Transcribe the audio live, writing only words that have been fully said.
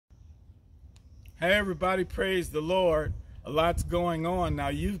Hey everybody, praise the Lord. A lot's going on. Now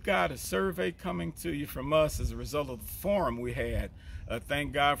you've got a survey coming to you from us as a result of the forum we had.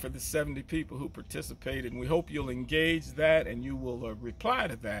 Thank God for the 70 people who participated, and we hope you'll engage that and you will reply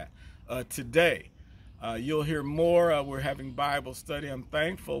to that today. You'll hear more. We're having Bible study. I'm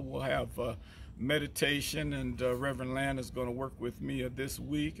thankful we'll have meditation, and Reverend Land is going to work with me this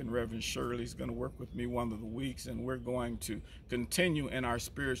week, and Reverend Shirley is going to work with me one of the weeks, and we're going to continue in our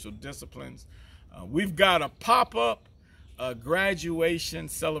spiritual disciplines. We've got a pop-up graduation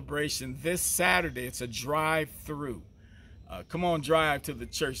celebration this Saturday. It's a drive-through. Come on, drive to the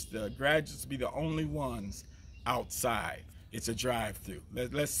church. The graduates will be the only ones outside. It's a drive-through.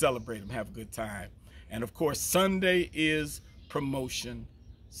 Let's celebrate them, have a good time. And of course, Sunday is Promotion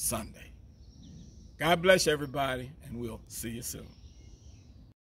Sunday. God bless everybody, and we'll see you soon.